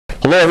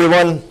Hello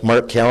everyone,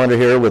 Mark Callender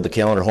here with the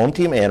Callender Home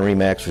Team and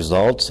RE/MAX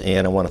Results,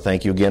 and I want to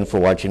thank you again for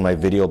watching my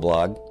video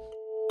blog.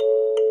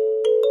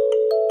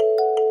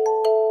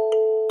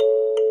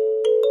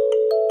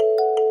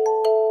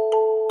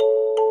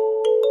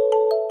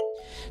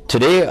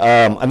 Today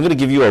I'm going to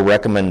give you a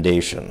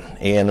recommendation,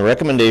 and the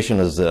recommendation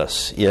is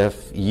this: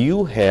 if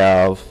you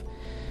have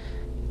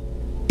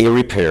a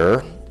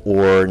repair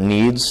or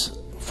needs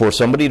for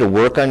somebody to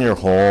work on your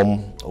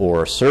home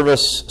or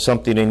service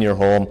something in your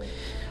home,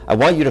 I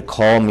want you to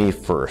call me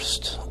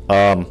first.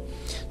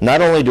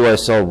 Not only do I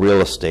sell real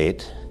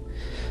estate,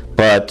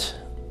 but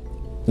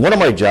one of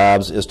my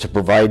jobs is to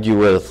provide you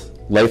with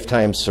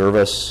lifetime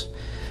service,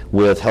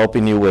 with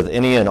helping you with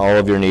any and all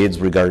of your needs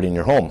regarding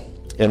your home.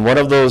 And one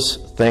of those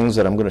things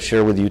that I'm going to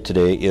share with you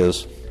today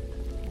is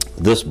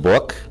this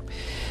book.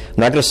 I'm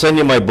not going to send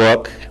you my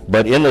book,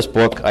 but in this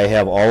book I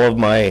have all of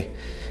my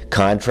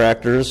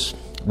contractors,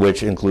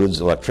 which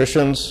includes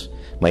electricians,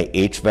 my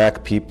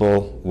HVAC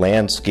people,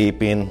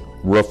 landscaping,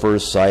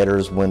 roofers,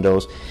 siders,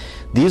 windows.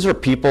 These are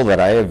people that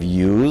I have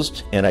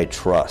used and I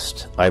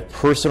trust. I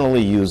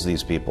personally use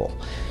these people.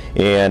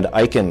 And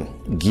I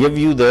can give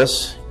you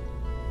this,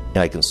 and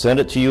I can send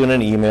it to you in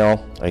an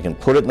email, I can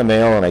put it in the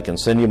mail, and I can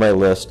send you my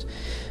list.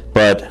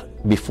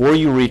 But before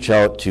you reach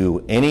out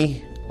to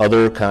any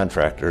other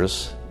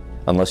contractors,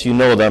 unless you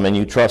know them and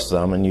you trust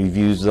them and you've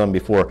used them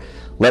before,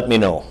 let me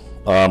know.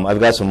 I've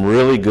got some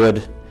really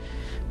good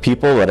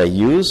people that I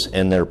use,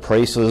 and their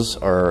prices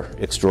are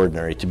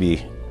extraordinary, to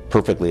be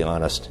perfectly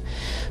honest.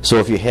 So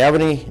if you have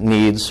any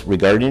needs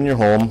regarding your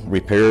home,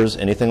 repairs,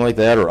 anything like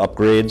that, or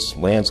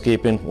upgrades,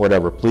 landscaping,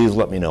 whatever, please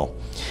let me know.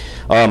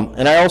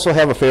 And I also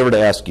have a favor to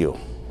ask you.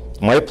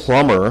 My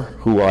plumber,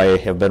 who I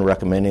have been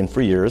recommending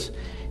for years,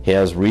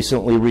 has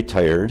recently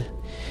retired,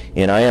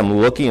 and I am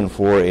looking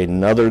for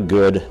another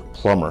good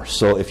plumber.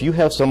 So if you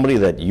have somebody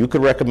that you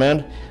could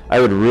recommend, I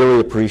would really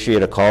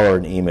appreciate a call or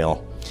an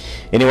email.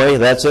 Anyway,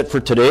 that's it for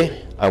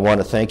today. I want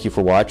to thank you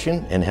for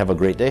watching and have a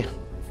great day.